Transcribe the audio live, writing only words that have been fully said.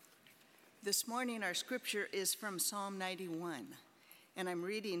This morning, our scripture is from Psalm 91, and I'm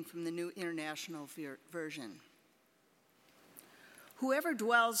reading from the New International Version. Whoever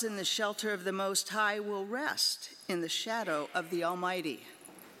dwells in the shelter of the Most High will rest in the shadow of the Almighty.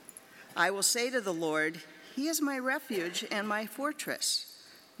 I will say to the Lord, He is my refuge and my fortress,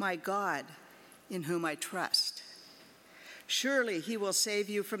 my God, in whom I trust. Surely He will save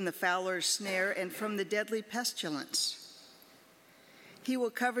you from the fowler's snare and from the deadly pestilence. He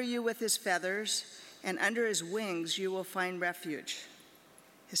will cover you with His feathers, and under His wings you will find refuge.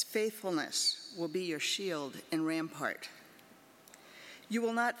 His faithfulness will be your shield and rampart. You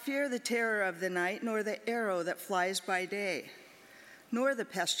will not fear the terror of the night, nor the arrow that flies by day, nor the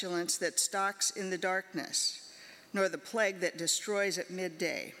pestilence that stalks in the darkness, nor the plague that destroys at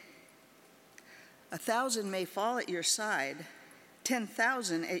midday. 1,000 may fall at your side,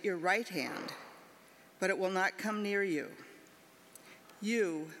 10,000 at your right hand, but it will not come near you.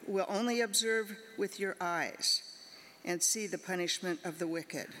 You will only observe with your eyes and see the punishment of the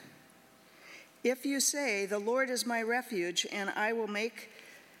wicked. If you say, the Lord is my refuge, and I will make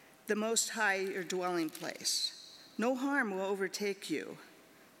the Most High your dwelling place, no harm will overtake you,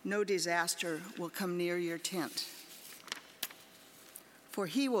 no disaster will come near your tent. For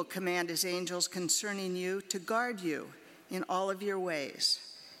He will command His angels concerning you to guard you in all of your ways.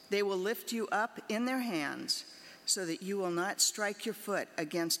 They will lift you up in their hands, so that you will not strike your foot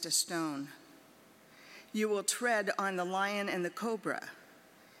against a stone. You will tread on the lion and the cobra.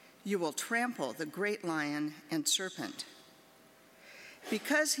 You will trample the great lion and serpent.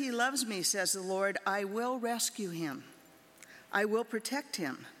 Because He loves me, says the Lord, I will rescue him. I will protect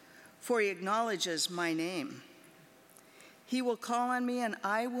him, for He acknowledges my name. He will call on me, and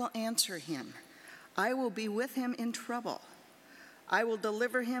I will answer him. I will be with him in trouble. I will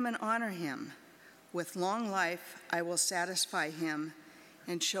deliver him and honor him. With long life, I will satisfy him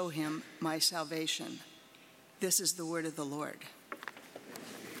and show him my salvation. This is the word of the Lord.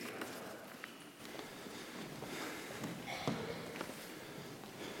 I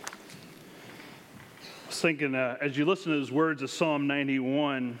was thinking, as you listen to those words of Psalm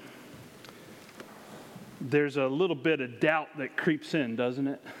 91, there's a little bit of doubt that creeps in, doesn't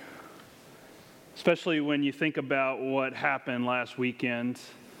it? Especially when you think about what happened last weekend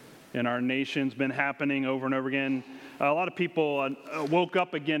in our nation's been happening over and over again. A lot of people woke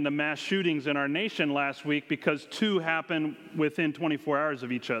up again to mass shootings in our nation last week because 2 happened within 24 hours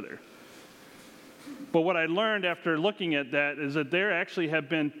of each other. But what I learned after looking at that is that there actually have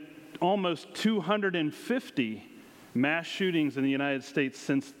been almost 250 mass shootings in the United States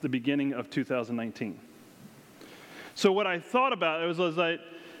since the beginning of 2019. So what I thought about was like,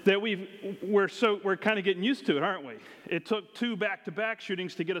 that we're kind of getting used to it, aren't we? It took 2 back-to-back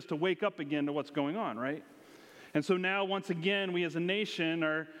shootings to get us to wake up again to what's going on, right? And so now, once again, we as a nation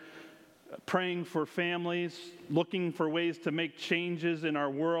are praying for families, looking for ways to make changes in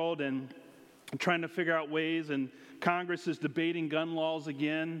our world, and trying to figure out ways, and Congress is debating gun laws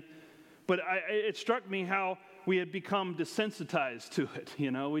again. But it struck me how we had become desensitized to it,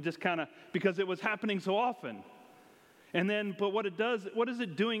 we just kind of, because it was happening so often. And then, but what is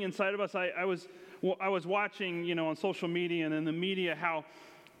it doing inside of us? I was watching, on social media and in the media, how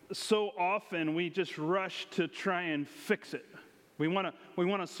so often we just rush to try and fix it. We want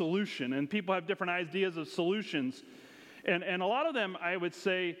a solution, and people have different ideas of solutions. And a lot of them, I would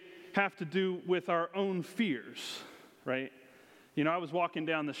say, have to do with our own fears, right? I was walking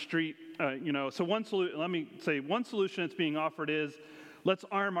down the street, so one solution that's being offered is, let's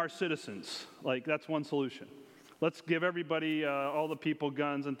arm our citizens. Like, that's one solution. Let's give everybody, all the people,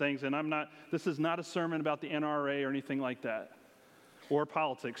 guns and things. And this is not a sermon about the NRA or anything like that, or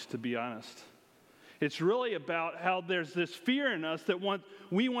politics, to be honest. It's really about how there's this fear in us that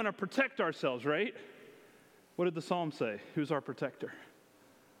we want to protect ourselves, right? What did the Psalm say? Who's our protector?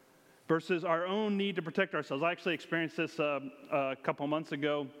 Versus our own need to protect ourselves. I actually experienced this a couple months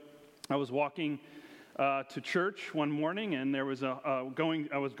ago. I was walking to church one morning, and there was I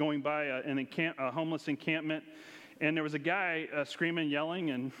was going by a homeless encampment, and there was a guy screaming,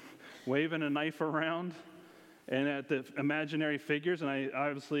 yelling, and waving a knife around, and at the imaginary figures. And I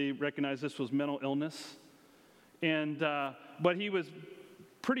obviously recognized this was mental illness, but he was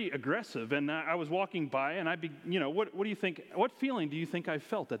pretty aggressive. And I was walking by, and what do you think? What feeling do you think I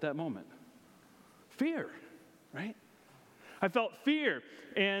felt at that moment? Fear, right? I felt fear,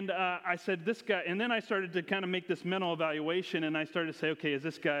 and I said, this guy, and then I started to kind of make this mental evaluation, and I started to say, okay, is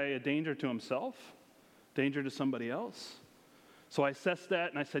this guy a danger to himself? Danger to somebody else? So I assessed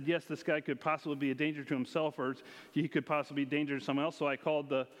that, and I said, yes, this guy could possibly be a danger to himself, or he could possibly be a danger to someone else. So I called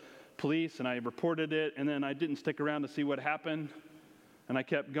the police, and I reported it, and then I didn't stick around to see what happened. And I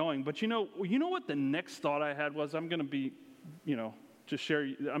kept going. But you know what the next thought I had was? I'm going to be,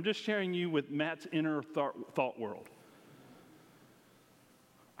 I'm just sharing you with Matt's inner thought world.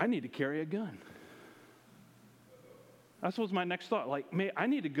 I need to carry a gun. That was my next thought. Like, I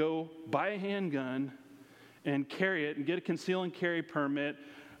need to go buy a handgun and carry it and get a conceal and carry permit.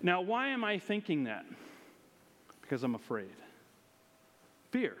 Now, why am I thinking that? Because I'm afraid.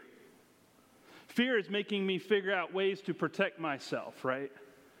 Fear. Fear is making me figure out ways to protect myself, right?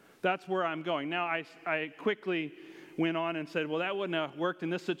 That's where I'm going. Now, I quickly went on and said, well, that wouldn't have worked in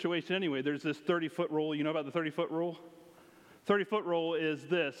this situation anyway. There's this 30-foot rule. You know about the 30-foot rule? 30-foot rule is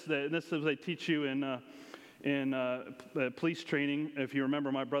this. This is what they teach you in police training. If you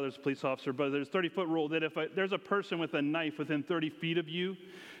remember, my brother's a police officer. But there's a 30-foot rule that if there's a person with a knife within 30 feet of you,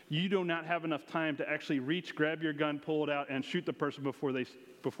 you do not have enough time to actually reach, grab your gun, pull it out, and shoot the person before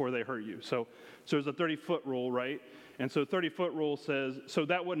they hurt you. So there's a 30-foot rule, right? And so 30-foot rule says, so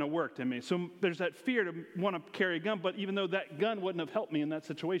that wouldn't have worked in me. So there's that fear to want to carry a gun, but even though that gun wouldn't have helped me in that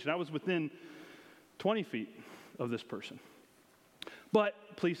situation, I was within 20 feet of this person.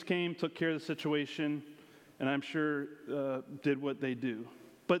 But police came, took care of the situation, and I'm sure did what they do.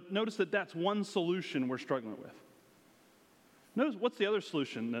 But notice that that's one solution we're struggling with. Notice what's the other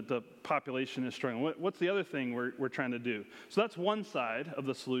solution that the population is struggling with? What's the other thing we're trying to do? So that's one side of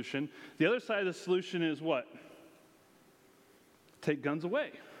the solution. The other side of the solution is what? Take guns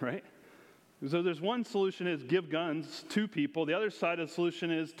away, right? So there's one solution is give guns to people. The other side of the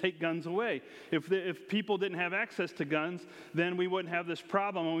solution is take guns away. If people didn't have access to guns, then we wouldn't have this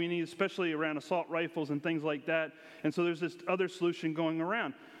problem. And we need, especially around assault rifles and things like that. And so there's this other solution going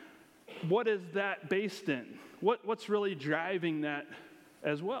around. What is that based in? What's really driving that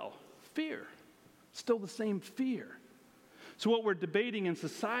as well? Fear. Still the same fear. So what we're debating in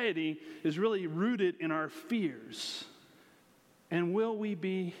society is really rooted in our fears. And will we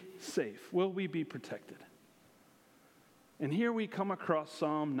be safe? Will we be protected? And here we come across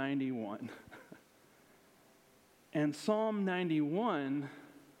Psalm 91. And Psalm 91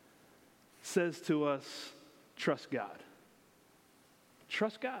 says to us, trust God.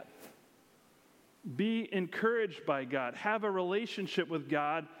 Trust God. Be encouraged by God. Have a relationship with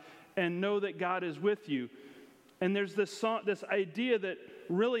God and know that God is with you. And there's this idea that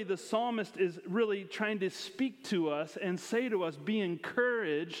really the psalmist is really trying to speak to us and say to us, be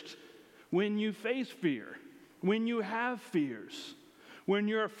encouraged when you face fear, when you have fears, when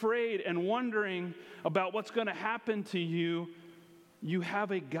you're afraid and wondering about what's going to happen to you. You have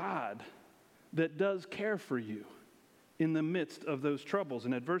a God that does care for you in the midst of those troubles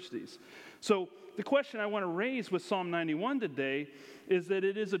and adversities. So the question I want to raise with Psalm 91 today is that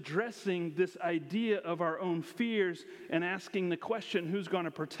it is addressing this idea of our own fears and asking the question, who's going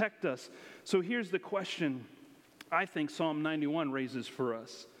to protect us? So here's the question I think Psalm 91 raises for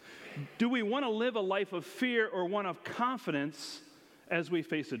us. Do we want to live a life of fear or one of confidence as we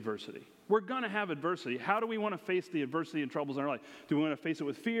face adversity? We're going to have adversity. How do we want to face the adversity and troubles in our life? Do we want to face it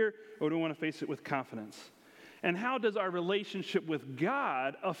with fear or do we want to face it with confidence? And how does our relationship with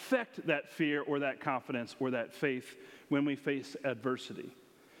God affect that fear or that confidence or that faith when we face adversity?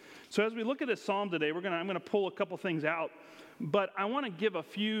 So as we look at this psalm today, I'm going to pull a couple things out, but I want to give a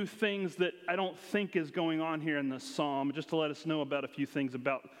few things that I don't think is going on here in this psalm, just to let us know about a few things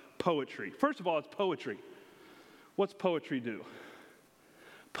about poetry. First of all, it's poetry. What's poetry do?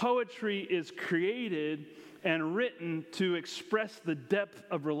 Poetry is created and written to express the depth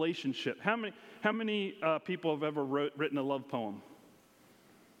of relationship. How many people have ever written a love poem?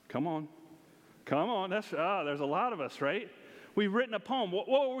 Come on. There's a lot of us, right? We've written a poem. What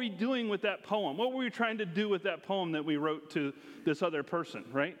were we doing with that poem? What were we trying to do with that poem that we wrote to this other person,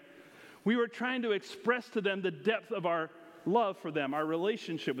 right? We were trying to express to them the depth of our love for them, our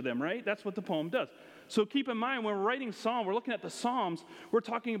relationship with them, right? That's what the poem does. So keep in mind, when we're writing Psalm, we're looking at the Psalms, we're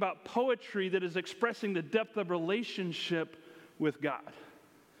talking about poetry that is expressing the depth of relationship with God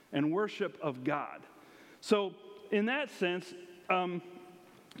and worship of God. So in that sense,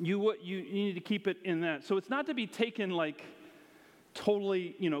 you need to keep it in that. So it's not to be taken like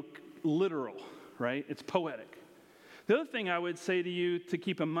totally, literal, right? It's poetic. The other thing I would say to you to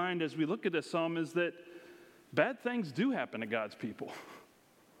keep in mind as we look at this psalm is that bad things do happen to God's people.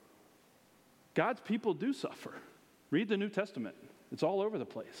 God's people do suffer. Read the New Testament. It's all over the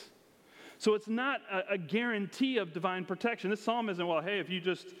place. So it's not a guarantee of divine protection. This psalm isn't, well, hey, if you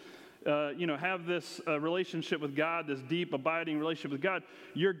just, have this relationship with God, this deep, abiding relationship with God,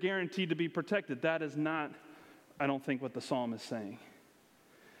 you're guaranteed to be protected. That is not, I don't think, what the psalm is saying.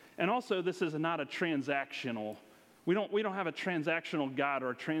 And also, this is not a transactional. We don't have a transactional God or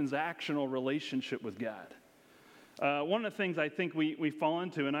a transactional relationship with God. One of the things I think we fall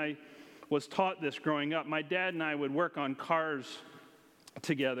into, and I was taught this growing up, my dad and I would work on cars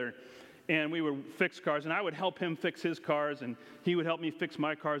together, and we would fix cars, and I would help him fix his cars, and he would help me fix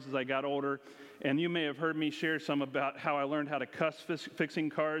my cars as I got older. And you may have heard me share some about how I learned how to cuss fixing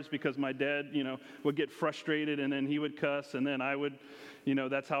cars, because my dad, would get frustrated, and then he would cuss, and then I would,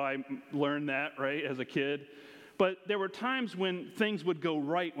 that's how I learned that, right, as a kid. But there were times when things would go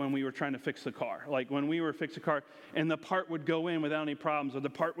right when we were trying to fix the car. Like when we were fixing a car, and the part would go in without any problems, or the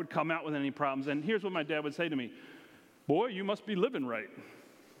part would come out with any problems. And here's what my dad would say to me: "Boy, you must be living right."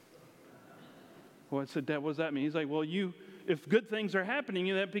 Well, I said, "Dad, what does that mean?" He's like, "Well, if good things are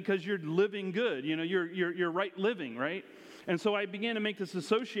happening, that's because you're living good. You're right living, right?" And so I began to make this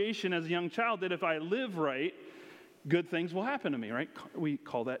association as a young child that if I live right, good things will happen to me, right? We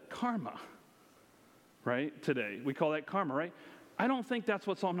call that karma, right? Today, we call that karma, right? I don't think that's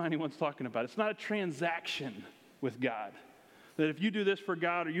what Psalm 91 is talking about. It's not a transaction with God. That if you do this for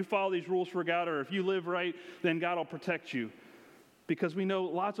God, or you follow these rules for God, or if you live right, then God will protect you. Because we know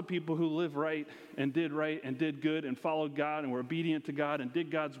lots of people who live right and did good and followed God and were obedient to God and did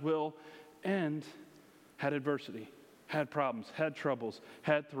God's will and had adversity, had problems, had troubles,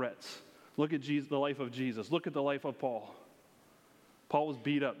 had threats. Look at the life of Jesus. Look at the life of Paul. Paul was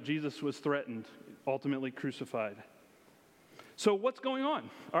beat up. Jesus was threatened, ultimately crucified. So what's going on?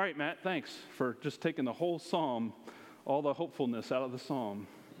 All right, Matt, thanks for just taking the whole psalm, all the hopefulness out of the psalm.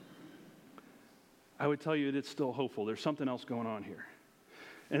 I would tell you it's still hopeful. There's something else going on here.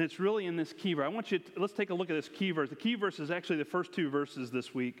 And it's really in this key verse. Let's take a look at this key verse. The key verse is actually the first two verses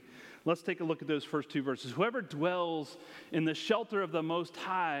this week. Let's take a look at those first two verses. Whoever dwells in the shelter of the Most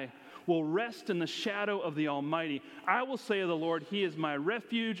High will rest in the shadow of the Almighty. I will say of the Lord, He is my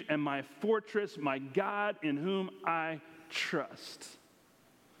refuge and my fortress, my God in whom I trust.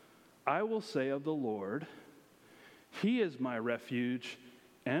 I will say of the Lord, He is my refuge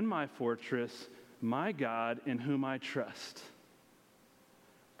and my fortress, my God in whom I trust.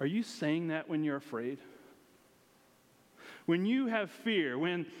 Are you saying that when you're afraid? When you have fear,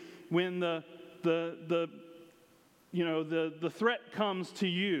 when the threat comes to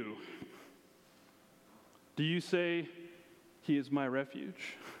you, do you say, He is my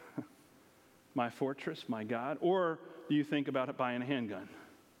refuge, my fortress, my God? Or do you think about it buying a handgun?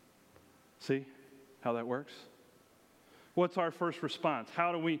 See how that works? What's our first response?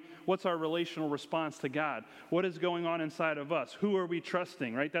 What's our relational response to God? What is going on inside of us? Who are we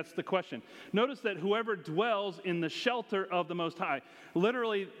trusting, right? That's the question. Notice that whoever dwells in the shelter of the Most High.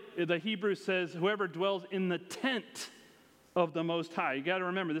 Literally, the Hebrew says, whoever dwells in the tent of the Most High. You got to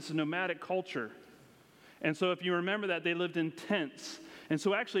remember, this is nomadic culture. And so if you remember that, they lived in tents. And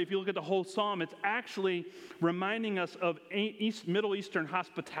so actually, if you look at the whole psalm, it's actually reminding us of Middle Eastern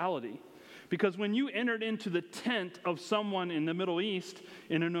hospitality. Because when you entered into the tent of someone in the Middle East,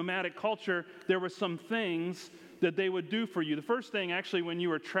 in a nomadic culture, there were some things that they would do for you. The first thing, actually, when you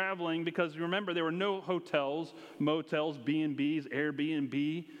were traveling, because remember, there were no hotels, motels, B&Bs,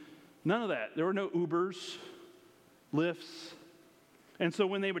 Airbnb, none of that. There were no Ubers, Lyfts. And so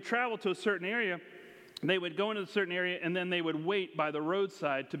when they would travel to a certain area, they would go into a certain area, and then they would wait by the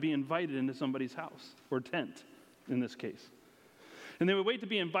roadside to be invited into somebody's house, or tent, in this case. And they would wait to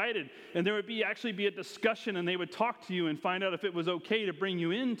be invited, and there would actually be a discussion, and they would talk to you and find out if it was okay to bring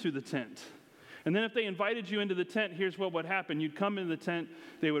you into the tent. And then if they invited you into the tent, here's what would happen. You'd come into the tent,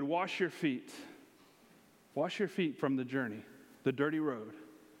 they would wash your feet from the journey, the dirty road.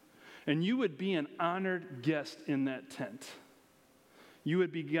 And you would be an honored guest in that tent. You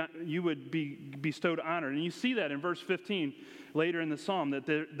would be bestowed honor. And you see that in verse 15 later in the psalm, that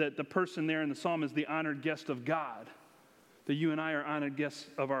the person there in the psalm is the honored guest of God. That you and I are honored guests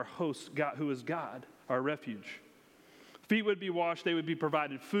of our host, God, who is God, our refuge. Feet would be washed, they would be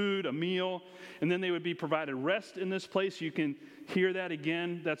provided food, a meal, and then they would be provided rest in this place. You can hear that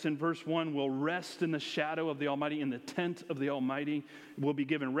again. That's in verse 1. We'll rest in the shadow of the Almighty, in the tent of the Almighty. We'll be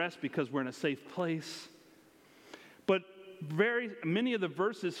given rest because we're in a safe place. But very many of the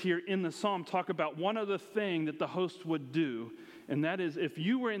verses here in the psalm talk about one other thing that the host would do, and that is if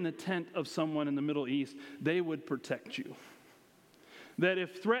you were in the tent of someone in the Middle East, they would protect you. That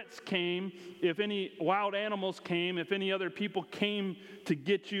if threats came, if any wild animals came, if any other people came to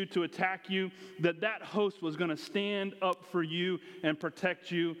get you, to attack you, that host was going to stand up for you and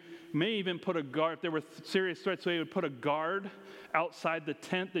protect you. May even put a guard. If there were serious threats, they would put a guard outside the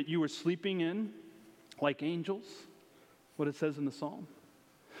tent that you were sleeping in, like angels, what it says in the psalm.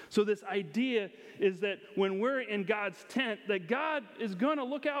 So this idea is that when we're in God's tent, that God is going to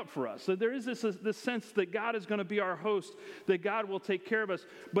look out for us. So there is this sense that God is going to be our host, that God will take care of us.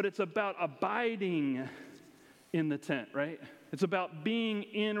 But it's about abiding in the tent, right? It's about being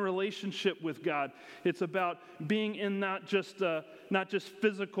in relationship with God. It's about being in not just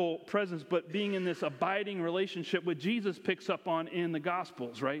physical presence, but being in this abiding relationship, what Jesus picks up on in the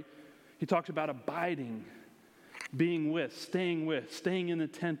Gospels, right? He talks about abiding, being with, staying in the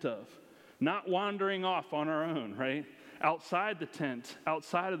tent of, not wandering off on our own, right? Outside the tent,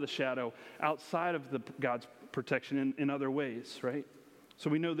 outside of the shadow, outside of God's protection in other ways, right? So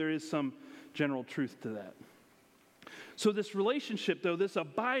we know there is some general truth to that. So this relationship, though, this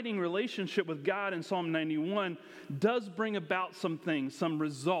abiding relationship with God in Psalm 91 does bring about some things, some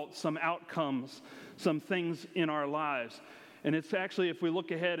results, some outcomes, some things in our lives. And it's actually, if we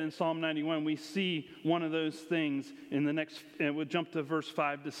look ahead in Psalm 91, we see one of those things in the next, and we'll jump to verse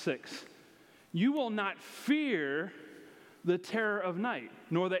 5 to 6. You will not fear the terror of night,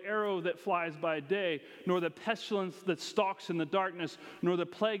 nor the arrow that flies by day, nor the pestilence that stalks in the darkness, nor the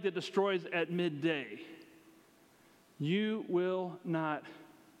plague that destroys at midday. You will not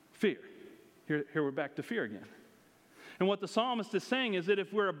fear. Here we're back to fear again. And what the psalmist is saying is that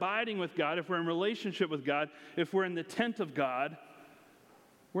if we're abiding with God, if we're in relationship with God, if we're in the tent of God,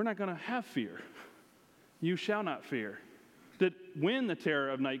 we're not going to have fear. You shall not fear. That when the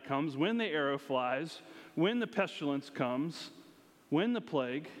terror of night comes, when the arrow flies, when the pestilence comes, when the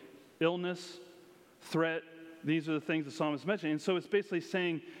plague, illness, threat, these are the things the psalmist is mentioning. And so it's basically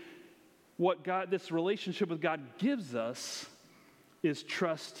saying what God, this relationship with God gives us is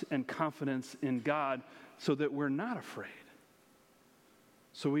trust and confidence in God so that we're not afraid.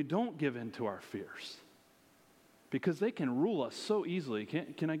 So we don't give in to our fears. Because they can rule us so easily.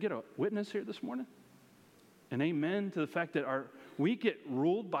 Can I get a witness here this morning? An amen to the fact that we get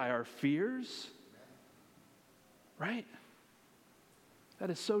ruled by our fears, right? That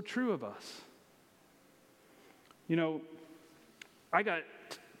is so true of us. You know, I got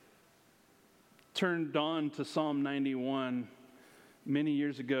turned on to Psalm 91 many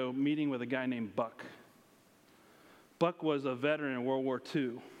years ago, meeting with a guy named Buck. Buck was a veteran in World War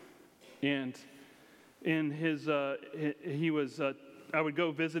II, and in his, he was. I would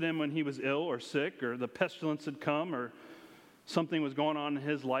go visit him when he was ill or sick, or the pestilence had come, or something was going on in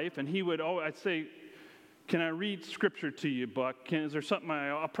his life, and he would. I'd say, "Can I read scripture to you, Buck? Is there something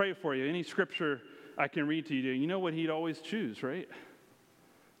I'll pray for you? Any scripture I can read to you?" You know what he'd always choose, right?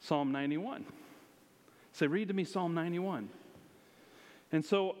 Psalm 91. Say, "Read to me Psalm 91." And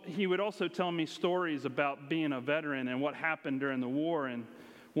so he would also tell me stories about being a veteran and what happened during the war. And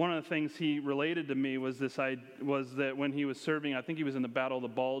one of the things he related to me was that when he was serving, I think he was in the Battle of the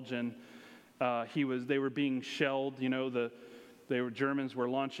Bulge, and they were being shelled. You know, Germans were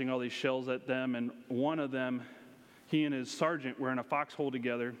launching all these shells at them, and one of them, he and his sergeant were in a foxhole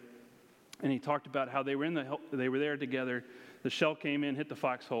together, and he talked about how they were there together. The shell came in, hit the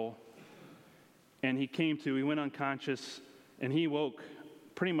foxhole, and he went unconscious, and he woke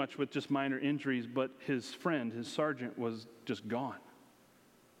pretty much with just minor injuries, but his friend, his sergeant, was just gone.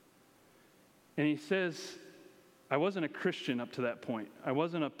 And he says, I wasn't a Christian up to that point. I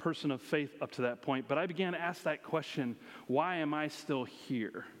wasn't a person of faith up to that point, but I began to ask that question, why am I still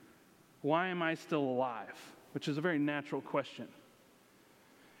here? Why am I still alive? Which is a very natural question.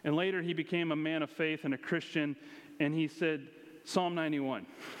 And later he became a man of faith and a Christian, and he said, Psalm 91.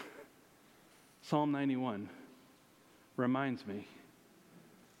 Psalm 91 reminds me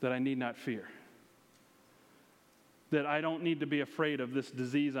that I need not fear. That I don't need to be afraid of this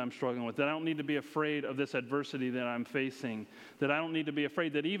disease I'm struggling with. That I don't need to be afraid of this adversity that I'm facing. That I don't need to be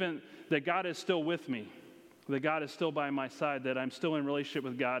afraid that God is still with me. That God is still by my side. That I'm still in relationship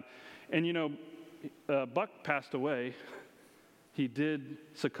with God. And you know, Buck passed away. He did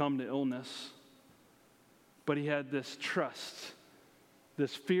succumb to illness. But he had this trust,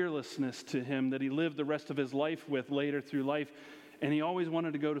 this fearlessness to him that he lived the rest of his life with later through life. And he always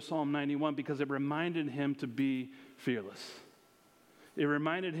wanted to go to Psalm 91 because it reminded him to be fearless. It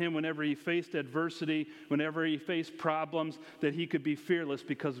reminded him whenever he faced adversity, whenever he faced problems, that he could be fearless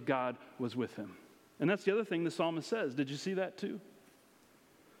because God was with him. And that's the other thing the psalmist says. Did you see that too?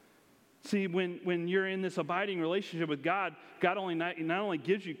 See, when you're in this abiding relationship with God, God not only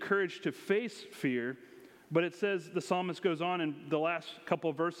gives you courage to face fear, but it says, the psalmist goes on in the last couple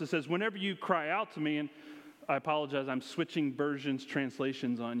of verses, says, whenever you cry out to me, and I apologize, I'm switching versions,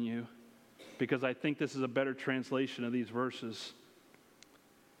 translations on you, because I think this is a better translation of these verses.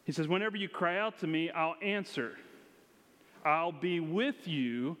 He says, whenever you cry out to me, I'll answer. I'll be with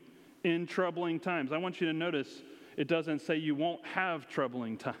you in troubling times. I want you to notice, it doesn't say you won't have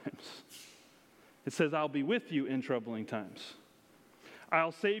troubling times. It says, I'll be with you in troubling times.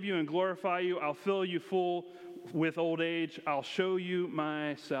 I'll save you and glorify you. I'll fill you full with old age. I'll show you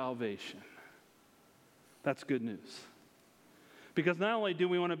my salvation. That's good news. Because not only do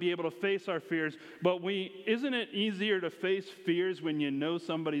we want to be able to face our fears, but isn't it easier to face fears when you know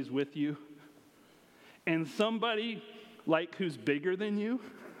somebody's with you? And somebody like who's bigger than you?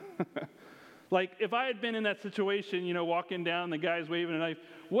 Like if I had been in that situation, walking down, the guy's waving a knife,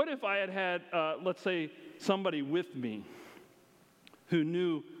 what if I had, let's say, somebody with me who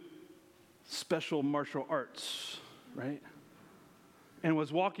knew special martial arts, right? And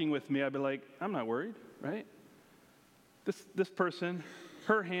was walking with me, I'd be like, I'm not worried, right? This person,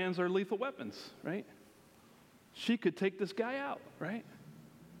 her hands are lethal weapons, right? She could take this guy out, right?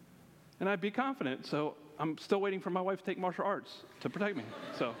 And I'd be confident. So I'm still waiting for my wife to take martial arts to protect me.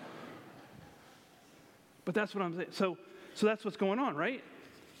 But that's what I'm saying. So that's what's going on, right?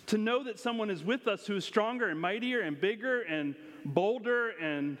 To know that someone is with us who is stronger and mightier and bigger and bolder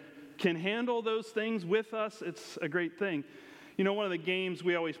and can handle those things with us, it's a great thing. One of the games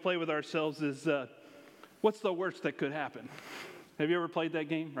we always play with ourselves is, what's the worst that could happen? Have you ever played that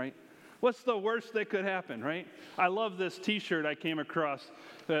game, right? What's the worst that could happen, right? I love this T-shirt I came across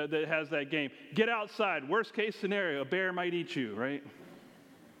that has that game. Get outside. Worst case scenario, a bear might eat you, right?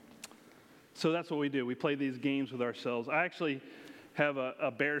 So that's what we do. We play these games with ourselves. I actually have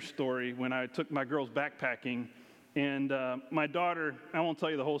a bear story when I took my girls backpacking. And my daughter, I won't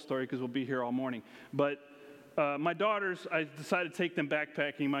tell you the whole story because we'll be here all morning. But my daughters, I decided to take them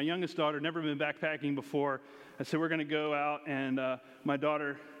backpacking. My youngest daughter never been backpacking before. I said, we're going to go out. And my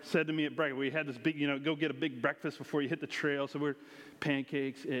daughter said to me at breakfast, we had this big, go get a big breakfast before you hit the trail. So we're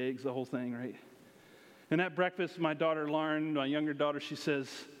pancakes, eggs, the whole thing, right? And at breakfast, my daughter, Lauren, my younger daughter, she says,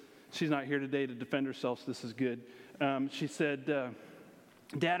 she's not here today to defend herself, so this is good. She said,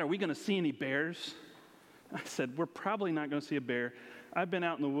 Dad, are we going to see any bears? I said, we're probably not going to see a bear. I've been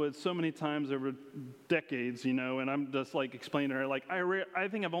out in the woods so many times over decades, and I'm just like explaining to her, like, I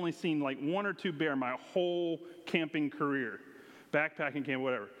think I've only seen like one or two bear my whole camping career, backpacking camp,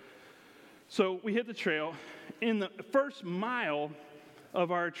 whatever. So we hit the trail. In the first mile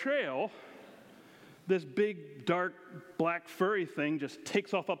of our trail, this big, dark, black, furry thing just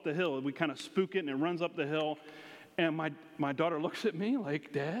takes off up the hill. We kind of spook it, and it runs up the hill. And my daughter looks at me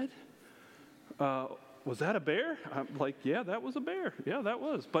like, Dad, was that a bear? I'm like, yeah, that was a bear. Yeah, that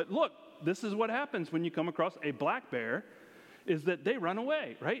was. But look, this is what happens when you come across a black bear, is that they run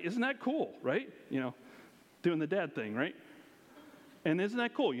away, right? Isn't that cool, right? Doing the dad thing, right? And isn't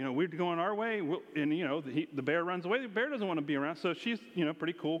that cool? We're going our way, and, the bear runs away. The bear doesn't want to be around. So she's,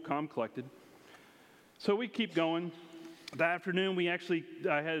 pretty cool, calm, collected. So we keep going. That afternoon,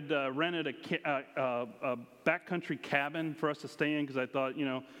 I had rented a backcountry cabin for us to stay in because I thought,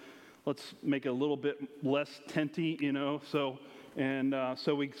 let's make it a little bit less tenty, So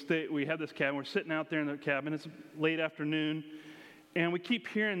we had this cabin. We're sitting out there in the cabin. It's late afternoon, and we keep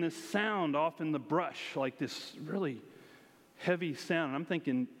hearing this sound off in the brush, like this really heavy sound. And I'm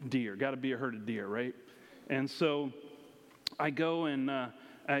thinking deer. Got to be a herd of deer, right? And so I go and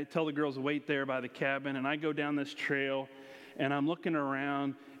I tell the girls to wait there by the cabin, and I go down this trail, and I'm looking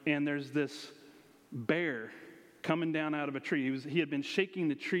around, and there's this bear coming down out of a tree. He had been shaking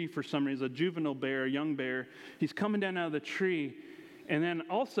the tree for some reason, a juvenile bear, a young bear. He's coming down out of the tree, and then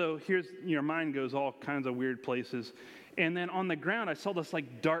also, your mind goes all kinds of weird places. And then on the ground, I saw this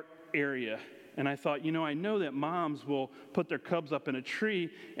like dark area, and I thought, I know that moms will put their cubs up in a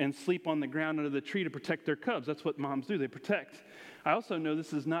tree and sleep on the ground under the tree to protect their cubs. That's what moms do, they protect. I also know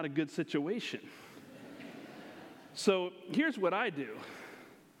this is not a good situation. So here's what I do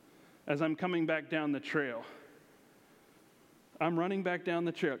as I'm coming back down the trail. I'm running back down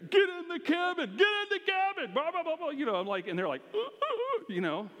the trail. Get in the cabin, get in the cabin, blah, blah, blah, blah. I'm like, and they're like,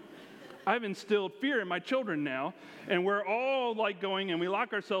 I've instilled fear in my children now, and we're all like going, and we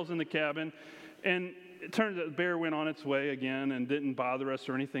lock ourselves in the cabin, and it turns out the bear went on its way again and didn't bother us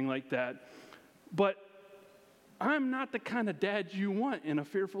or anything like that. But I'm not the kind of dad you want in a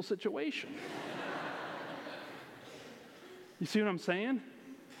fearful situation. You see what I'm saying?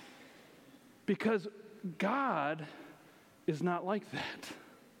 Because God is not like that.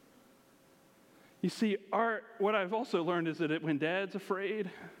 You see, what I've also learned is that when Dad's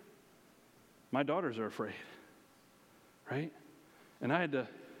afraid, my daughters are afraid, right? And I had to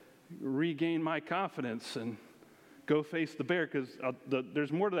regain my confidence and go face the bear, because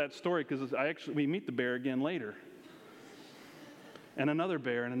there's more to that story, because we meet the bear again later. And another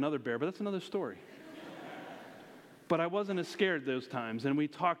bear, but that's another story. But I wasn't as scared those times, and we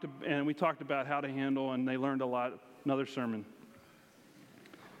talked about how to handle, and they learned a lot. Another sermon.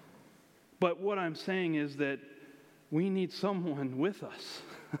 But what I'm saying is that we need someone with us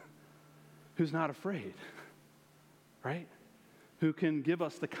who's not afraid, right? who can give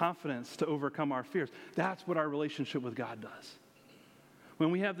us the confidence to overcome our fears. That's what our relationship with God does. When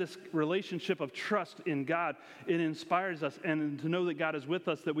we have this relationship of trust in God, it inspires us, and to know that God is with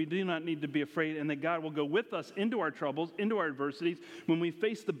us, that we do not need to be afraid, and that God will go with us into our troubles, into our adversities, when we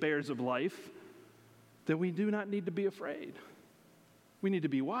face the bears of life, that we do not need to be afraid. We need to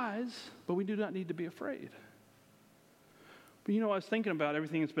be wise, but we do not need to be afraid. But I was thinking about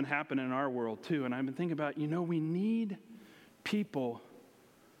everything that's been happening in our world too, and I've been thinking about, we need people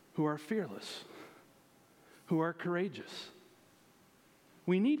who are fearless, who are courageous.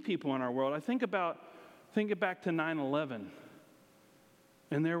 We need people in our world. I think back to 9/11,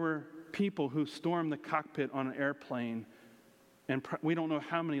 and there were people who stormed the cockpit on an airplane, and we don't know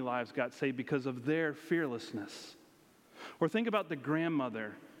how many lives got saved because of their fearlessness. Or think about the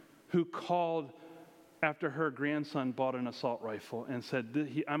grandmother who called after her grandson bought an assault rifle and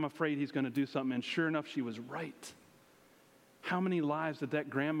said, I'm afraid he's going to do something, and sure enough, she was right. How many lives did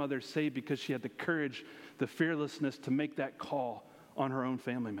that grandmother save because she had the courage, the fearlessness to make that call on her own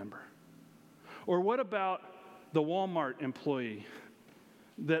family member? Or what about the Walmart employee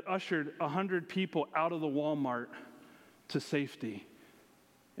that ushered 100 people out of the Walmart to safety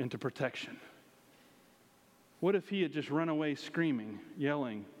and to protection? What if he had just run away screaming,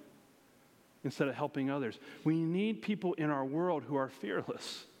 yelling, instead of helping others? We need people in our world who are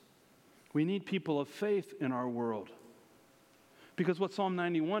fearless. We need people of faith in our world. Because what Psalm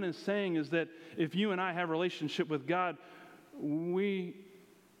 91 is saying is that if you and I have a relationship with God, we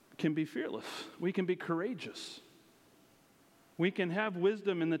can be fearless. We can be courageous. We can have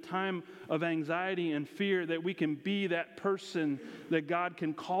wisdom in the time of anxiety and fear, that we can be that person that God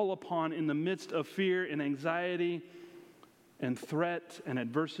can call upon in the midst of fear and anxiety and threat and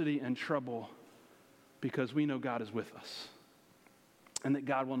adversity and trouble, because we know God is with us and that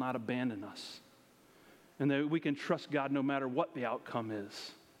God will not abandon us, and that we can trust God no matter what the outcome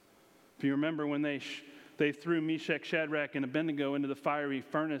is. If you remember when they threw Meshach, Shadrach, and Abednego into the fiery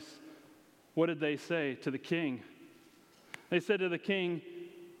furnace, what did they say to the king? They said to the king,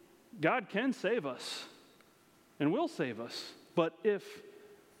 God can save us and will save us, but if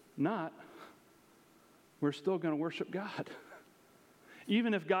not, we're still going to worship God.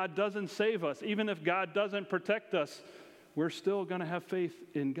 Even if God doesn't save us, even if God doesn't protect us, we're still going to have faith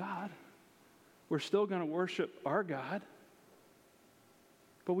in God. We're still going to worship our God.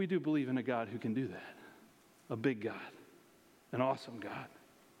 But we do believe in a God who can do that, a big God, an awesome God.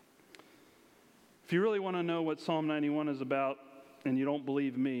 If you really want to know what Psalm 91 is about, and you don't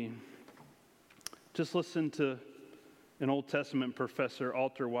believe me, just listen to an Old Testament professor,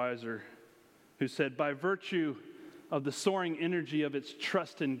 Alter Weiser, who said, by virtue of the soaring energy of its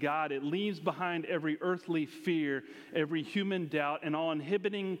trust in God, it leaves behind every earthly fear, every human doubt, and all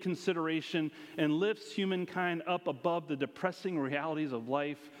inhibiting consideration, and lifts humankind up above the depressing realities of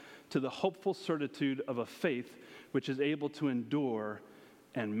life to the hopeful certitude of a faith which is able to endure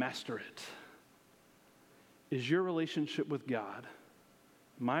and master it. Is your relationship with God,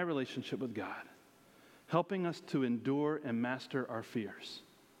 my relationship with God, helping us to endure and master our fears?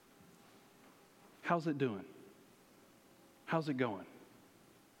 How's it doing? How's it going?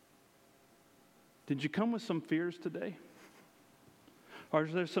 Did you come with some fears today? Or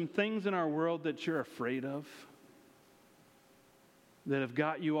is there some things in our world that you're afraid of, that have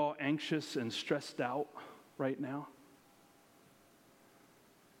got you all anxious and stressed out right now?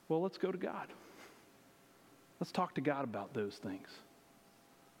 Well, let's go to God. Let's talk to God about those things.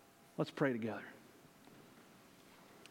 Let's pray together.